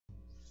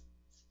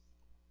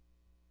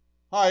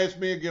Hi, it's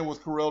me again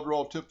with Corel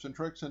Draw Tips and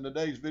Tricks, and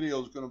today's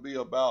video is going to be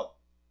about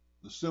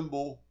the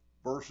symbol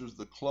versus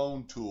the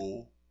clone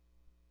tool.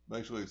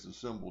 Basically, it's a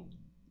symbol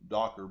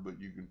docker,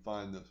 but you can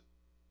find the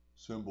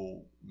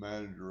symbol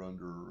manager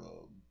under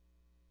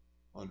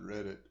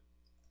edit.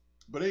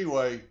 But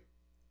anyway,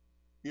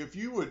 if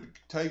you would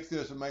take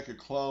this and make a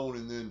clone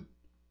and then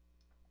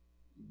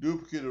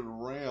duplicate it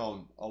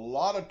around, a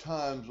lot of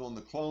times on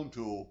the clone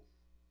tool,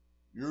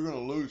 you're going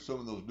to lose some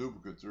of those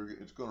duplicates. You're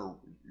going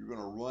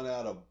to run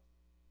out of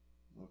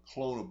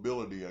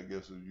clonability, I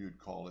guess as you'd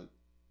call it.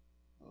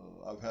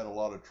 I've had a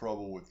lot of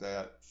trouble with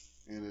that,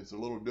 and it's a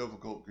little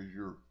difficult because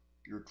you're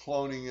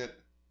cloning it,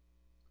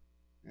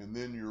 and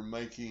then you're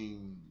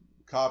making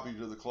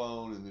copies of the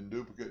clone and then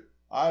duplicate.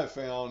 I have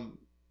found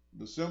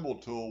the symbol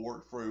tool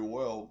works very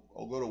well.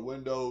 I'll go to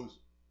Windows,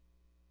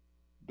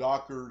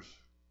 Dockers,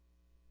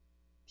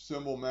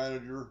 Symbol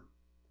Manager,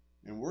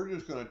 and we're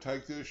just going to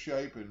take this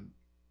shape and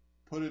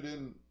put it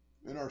in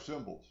our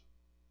symbols.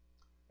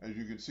 As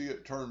you can see,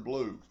 it turned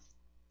blue.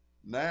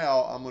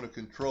 Now I'm going to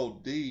Control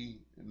D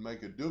and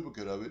make a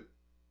duplicate of it.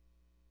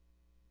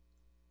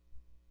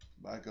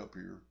 Back up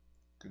here.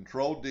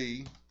 Control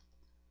D,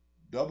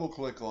 double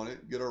click on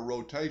it, get our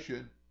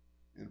rotation,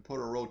 and put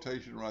our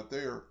rotation right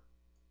there,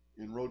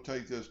 and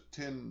rotate this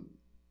 10,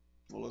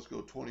 well, let's go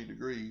 20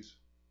 degrees.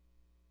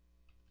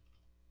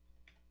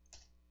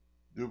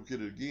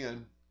 Duplicate it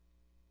again.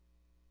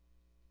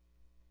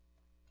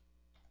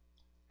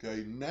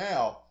 Okay,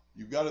 now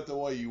you've got it the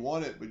way you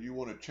want it, but you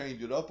want to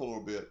change it up a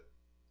little bit.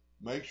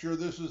 Make sure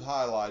this is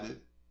highlighted.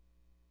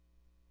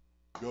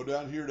 Go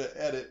down here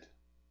to edit,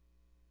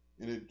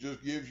 and it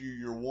just gives you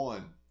your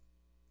one.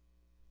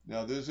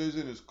 Now this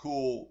isn't as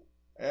cool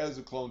as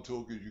the clone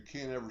tool because you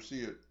can't ever see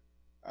it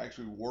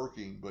actually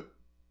working, but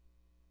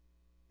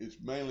it's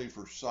mainly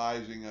for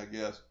sizing, I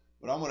guess.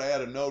 But I'm going to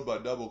add a node by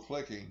double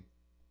clicking,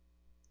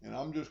 and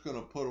I'm just going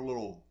to put a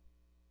little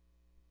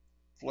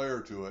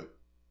flare to it.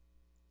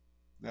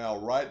 Now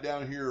right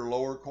down here,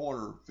 lower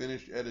corner,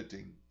 finish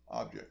editing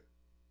object.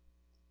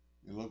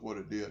 And look what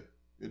it did.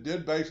 It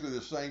did basically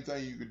the same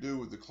thing you could do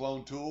with the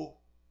clone tool,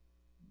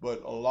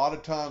 but a lot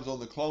of times on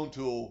the clone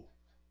tool,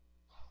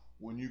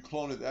 when you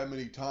clone it that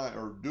many times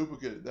or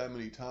duplicate it that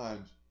many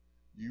times,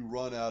 you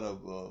run out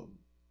of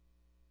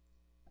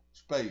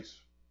space.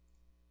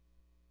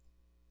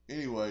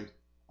 Anyway,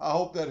 I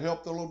hope that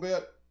helped a little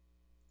bit.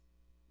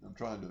 I'm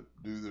trying to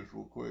do this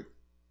real quick,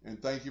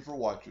 and thank you for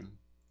watching.